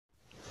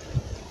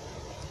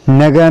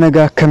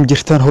nagaa akkam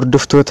jirtan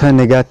hordoftoota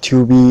nagaa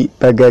tiyuubii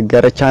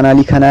gara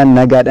chaanaalii kanaan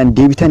nagaadhaan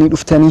deebitanii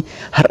dhuftanii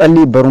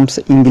har'allee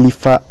barumsa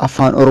ingliiffaa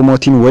afaan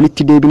oromootiin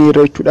walitti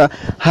deebineerra jechuudha.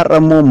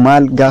 Har'ammoo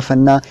maal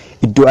gaafannaa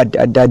iddoo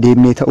adda addaa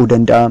deemnee ta'uu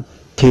danda'a.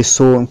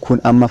 Teessoon kun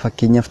amma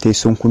fakkeenyaaf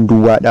teessoon kun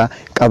duwwaadha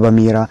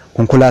qabameera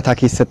konkolaataa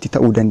keessatti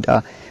ta'uu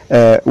danda'a.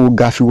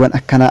 Gaaffiiwwan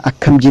akkanaa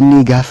akkam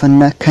jennee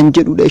gaafannaa kan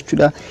jedhudha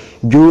jechuudha.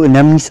 Yoo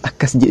namnis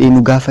akkas jedhee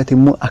nu gaafate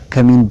immoo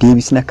akkamiin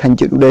deebisna kan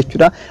jedhudha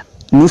jechuudha.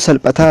 Nu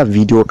salphataa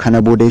viidiyoo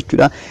kana booda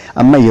jechuudha.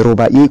 Amma yeroo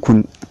baay'ee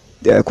kun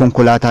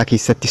konkolaataa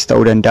keessattis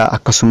ta'uu danda'a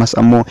akkasumas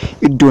ammoo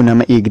iddoo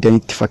nama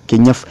eegdanitti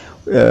fakkeenyaaf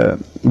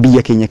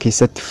biyya keenya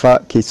keessatti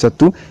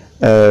keessattuu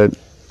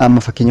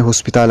amma fakkeenya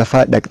hospitaala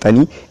fa'aa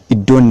dhaqxanii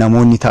iddoon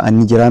namoonni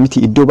ta'anii jira miti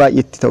iddoo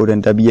baay'eetti ta'uu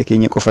danda'a biyya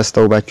keenya qofas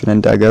ta'uu baachuu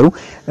danda'a garuu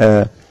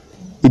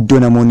iddoo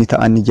namoonni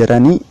ta'anii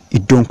jiranii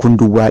iddoon kun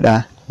duwwaadha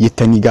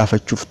jettanii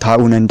gaafachuuf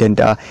taa'uu nan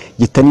danda'a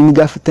jettanii ni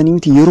gaafatanii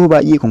miti yeroo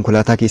baay'ee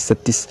konkolaataa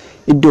keessattis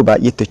iddoo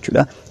baay'eetti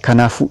jechuudha.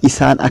 Kanaafuu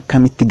isaan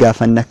akkamitti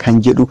gaafanna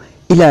kan jedhu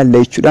ilaalla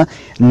jechuudha.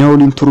 Na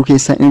waliin turuu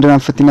keessan hin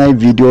irraanfatinaa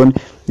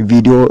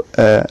viidiyoo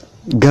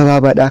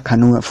gabaabaadha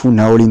kanaafuu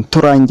na waliin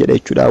turaan jedha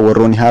jechuudha.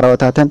 Warroonni haarawaa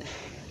taatan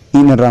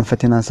hin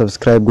irraanfatinaa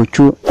subscribe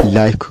gochuu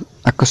like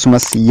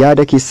akkasumas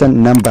yaada keessan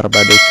nan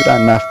barbaada jechuudha.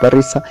 Naaf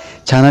barreessa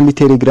chaanaalii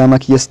teelegiraamaa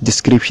kiyyas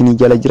descriptionii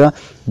jala jira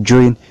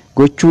join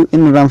gochuu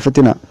hin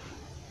irraanfatinaa.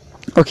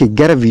 Okay,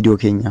 gara video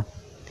kenya.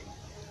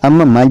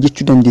 Amma maal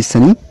jechuu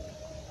dandeessanii?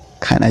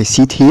 Can I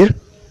sit here?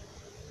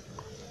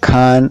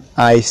 Can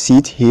I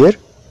sit here?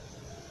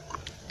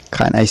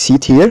 Can I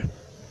sit here?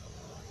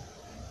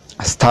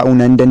 As taa'uu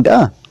nan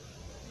danda'a?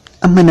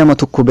 Amma nama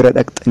tokko bira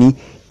dhaqxanii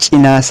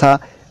cinaasaa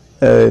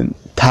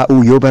taa'uu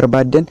yoo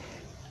barbaaddan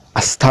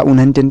as taa'uu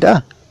nan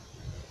danda'a?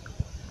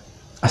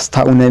 As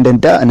taa'uu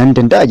nan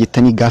danda'a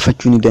jettanii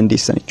gaafachuu ni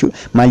dandeessan jechuudha.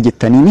 Maal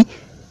jettaniini?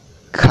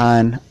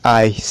 Can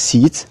I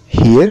sit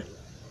here?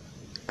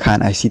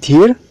 Can I sit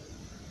here?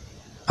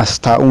 As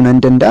taa'uu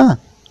nan danda'a?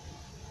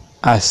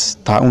 As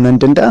taa'uu nan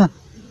danda'a?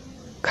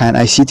 Can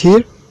I sit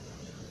here?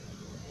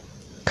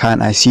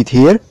 Can I sit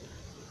here?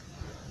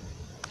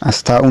 As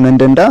taa'uu nan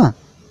danda'a?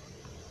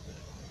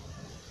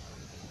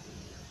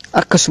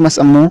 Akkasumas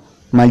ammoo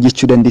maal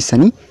jechuu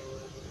dandeessanii?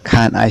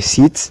 Can I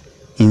sit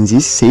in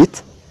this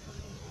seat?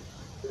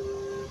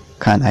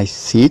 Can I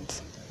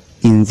sit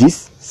in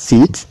this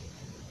seat?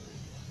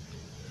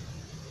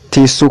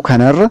 Teessoo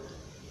kanarra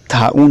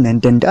taa'uu nan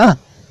danda'a?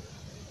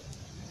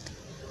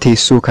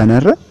 Teessoo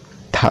kanarra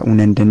taa'uu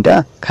nan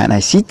danda'a? Can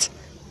I sit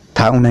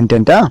taa'uu nan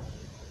danda'a?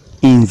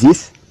 In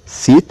this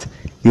seat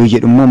yoo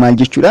jedhu immoo maal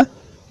jechuudha?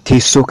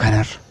 Teessoo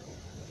kanarra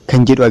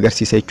kan jedhu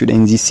agarsiisa jechuudha.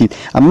 In this seat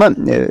amma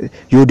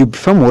yoo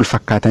dubbifamu wal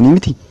fakkaatanii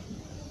miti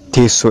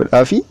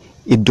teessoodhaa fi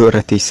iddoo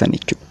irra teessan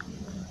jechuudha.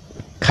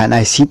 Can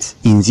I sit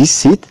in this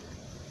seat?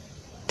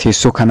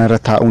 Teessoo kanarra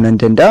taa'uu nan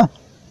danda'a?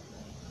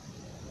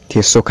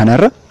 Teessoo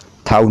kanarra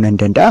taa'uu nan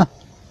danda'a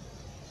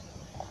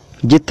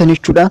jettan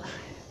jechuudha.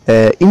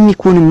 Inni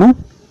kun immoo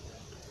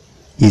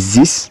is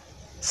this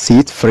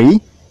seat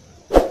free?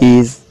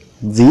 Is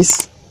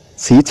this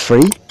seat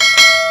free?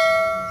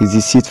 Is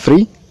this seat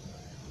free?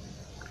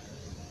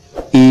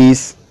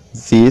 Is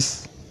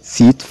this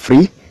seat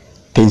free?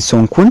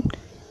 Teessoon kun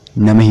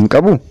nama hin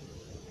qabu?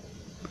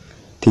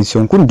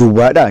 Teessoon kun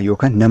duwwaadha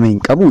yookaan nama hin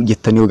qabu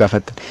jettanii yoo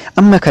gaafattan.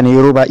 Amma kana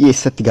yeroo baay'ee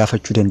eessatti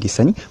gaafachuu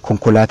dandeessanii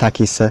konkolaataa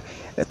keessa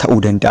ta'uu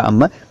danda'a.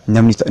 Amma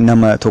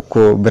nama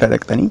tokko bira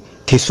dhaqxanii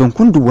teessoon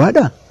kun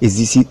duwwaadha? Is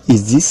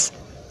this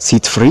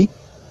seat free?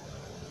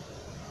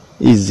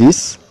 Is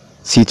this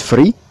seat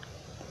free?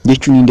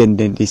 Jechuun ni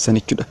dandeessan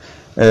jechuudha.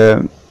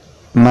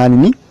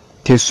 Maalini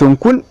teessoon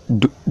kun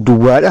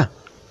duwwaadha?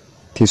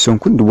 Teessoon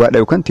kun duwwaadha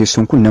yookaan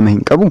teessoon kun nama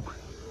hin qabu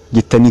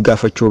jettanii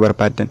gaafachuu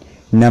barbaaddan.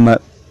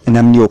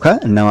 Namni yookaan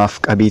namaaf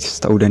qabeessis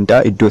ta'uu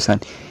danda'a iddoo isaan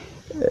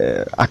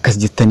akkas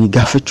jettanii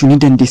gaafachuu ni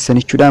dandeessan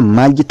jechuudha.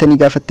 Maal jettanii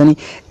gaafattanii?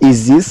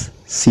 Is this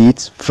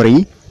seat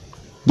free?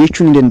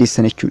 Jechuu ni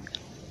dandeessan jechuudha.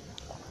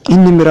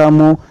 Inni biraa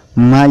immoo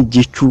maal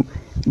jechuu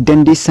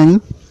dandeessanii?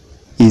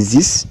 Is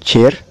this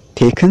chair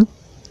taken?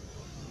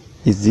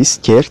 Is this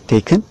chair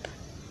taken?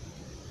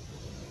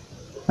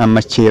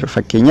 Amma chair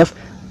fakkeenyaaf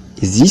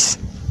is this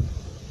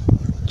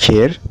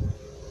chair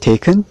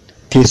taken?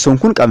 Teessoon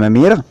kun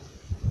qabameera?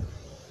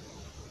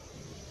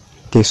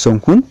 Teessoon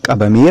kun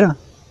qabameera?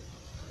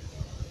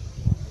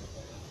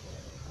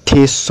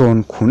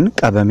 Teessoon kun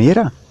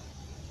qabameera?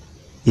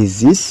 Is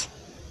this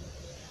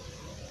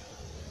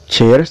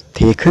chair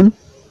taken?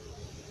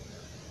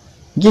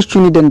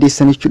 Jechuu ni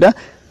dandeessan jechuudha.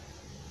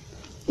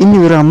 Inni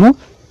biraa immoo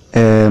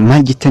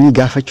maal jettanii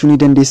gaafachuu ni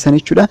dandeessan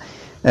jechuudha.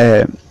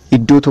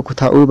 Iddoo tokko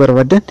taa'uu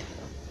barbaadan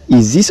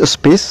is this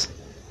space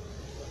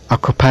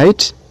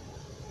occupied?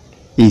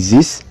 Is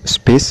this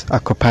space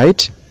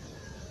occupied?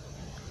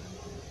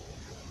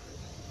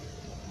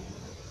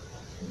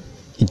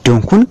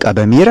 Iddoon kun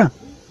qabameera?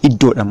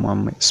 Iddoodha moo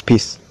amma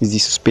space? Is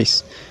this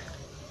space?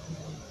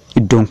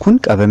 Iddoon kun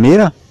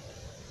qabameera?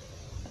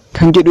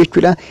 Kan jedhu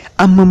jechuudha.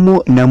 Amma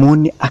immoo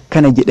namoonni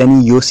akkana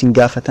jedhanii yoo sin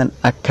gaafatan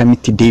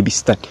akkamitti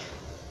deebistan?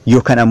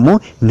 yookaan ammoo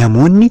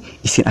namoonni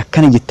isin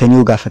akkana jettanii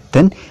yoo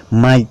gaafattan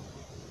maal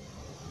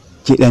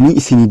jedhanii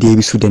isinii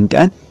deebisuu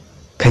danda'an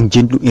kan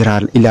jennu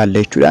ilaalla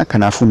jechuudha.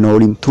 Kanaafuu na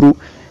waliin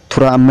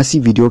tura ammasii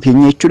viidiyoo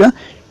keenya jechuudha.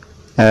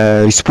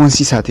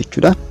 Response isaati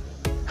jechuudha.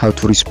 How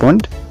to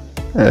respond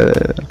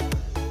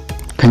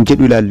kan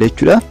jedhu ilaalla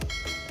jechuudha.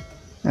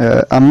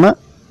 Amma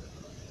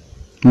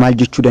maal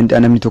jechuu danda'a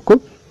namni tokko?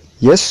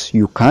 Yes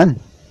you can.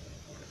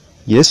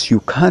 Yes you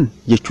can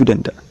jechuu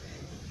danda'a.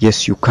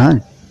 Yes you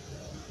can.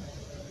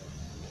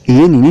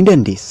 Ni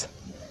dandeessa.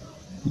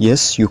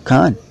 Yes you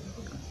can.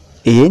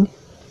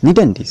 Ni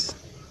dandeessa.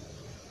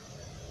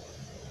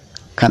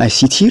 Can I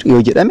sit here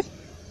yoo jedhame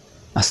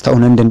as ta'uu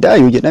nan danda'a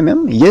yoo jedhame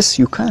yes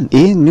you can.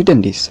 Ni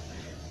dandeessa.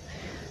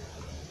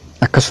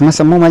 Akkasumas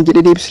ammoo maal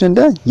jedhee deebisuu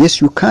danda'a?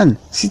 Yes you can.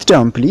 Sit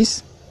down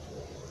please.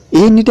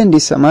 Ni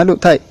dandeessa maaloo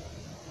taa'i.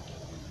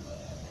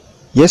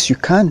 Yes you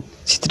can.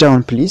 Sit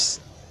down please.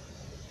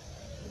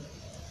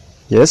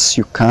 Yes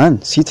you can.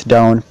 Sit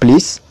down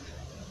please.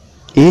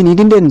 Ni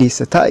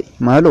dandeessa taa'i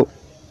maaloo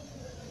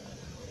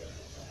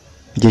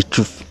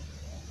jechuuf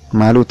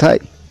maaloo taa'i.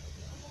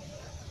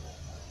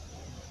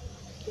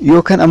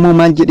 Yookaan ammoo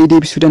maal jedhee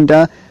deebisuu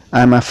danda'a?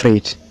 I'm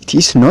afraid it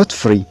is not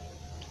free.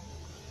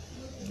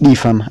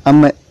 Dhiifama.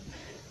 Amma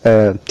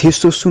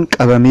teessoon sun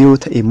qabamee yoo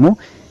ta'e immoo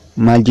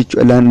maal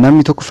jechuu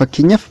namni tokko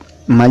fakkeenyaaf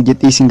maal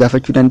jedhee isin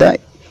gaafachuu danda'a?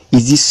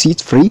 Is this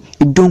seat free?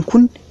 Iddoon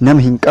kun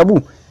nama hin qabu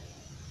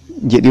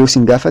jedhee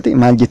isin gaafate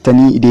maal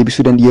jettanii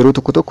deebisuu danda'a? Yeroo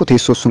tokko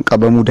teessoon sun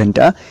qabamuu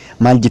danda'a.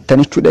 Maal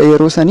jettan jechuudha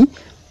yeroo sanii?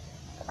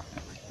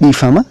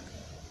 Dhiifama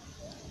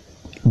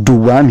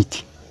duwwaa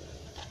miti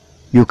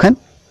yookaan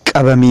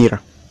qabameera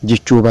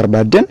jechuu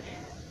barbaadan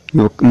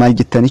maal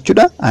jettan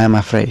jechuudha? I am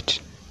afraid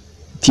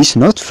it is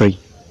not free.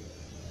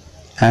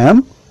 I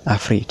am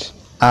afraid.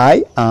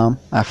 I am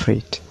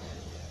afraid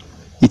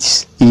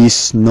it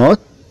is not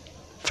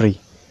free.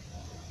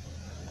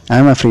 I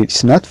am afraid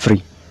it's not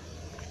free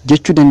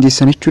jechuu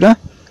dandeessan jechuudha.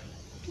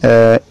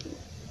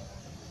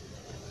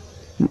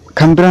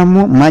 Kan biraa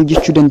immoo maal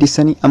jechuu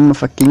dandeessanii? Amma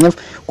fakkeenyaaf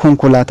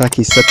konkolaataa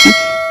keessatti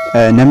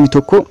namni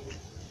tokko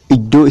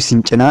iddoo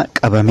isin cinaa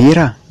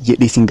qabameera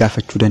jedhee isin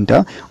gaafachuu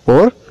danda'a.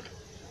 Or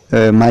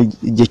maal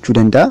jechuu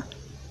danda'a?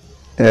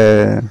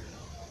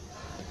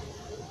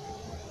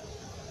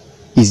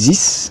 Is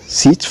this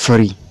seat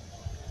free?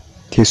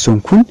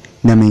 Teessoon kun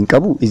nama hin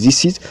qabu. Is this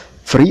seat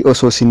free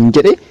osoo isin hin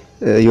jedhe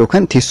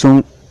yookaan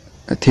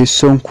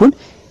teessoon kun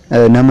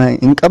nama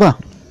hin qaba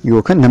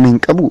yookaan nama hin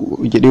qabu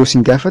jedhee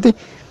isin gaafate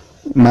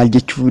maal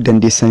jechuu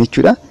dandeessan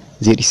jechuudha?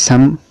 There is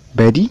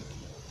somebody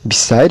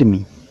beside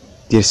me.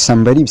 There is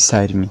somebody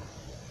beside me.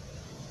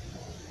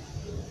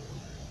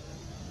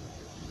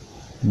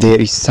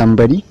 There is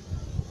somebody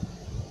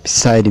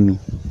beside me.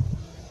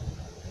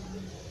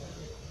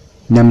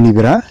 Namni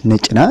biraa na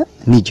cinaa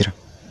ni jira.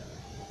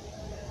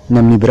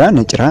 Namni biraa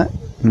na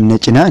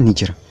cinaa ni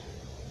jira.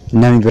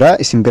 Namni biraa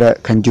isin biraa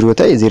kan jiru yoo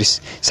ta'e there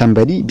is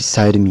somebody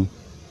beside me.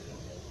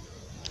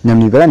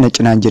 Namni biraa na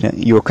cinaa jira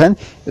yookaan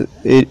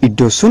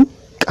iddoo sun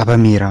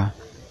qabameera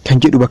kan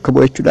jedhu bakka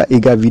bu'a jechuudha.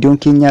 Egaa viidiyoon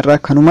keenya irraa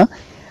kanuma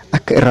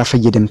akka irraa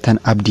fayyadamtan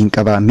abdiin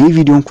qaba. Mee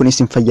viidiyoon kun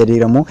isin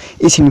fayyadeera moo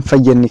isin hin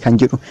fayyadne kan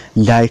jedhu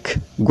like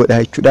godhaa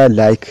jechuudha.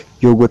 Like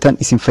yoo gootan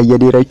isin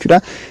fayyadeera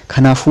jechuudha.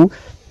 Kanaafuu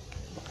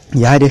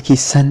yaada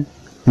keessan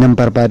nan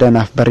barbaada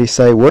naaf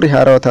barreessaa. Warri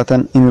haarawaa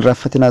taatan hin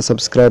irraanfatinaa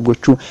subscribe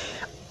gochuu.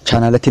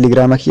 Channel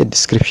Telegram kiyya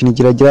description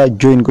jira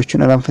join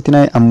gochuun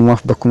irraanfatinaa.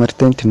 Ammumaaf bakkuma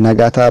jirtanitti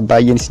nagaa ta'aa.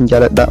 Baay'een isin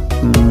jaaladha.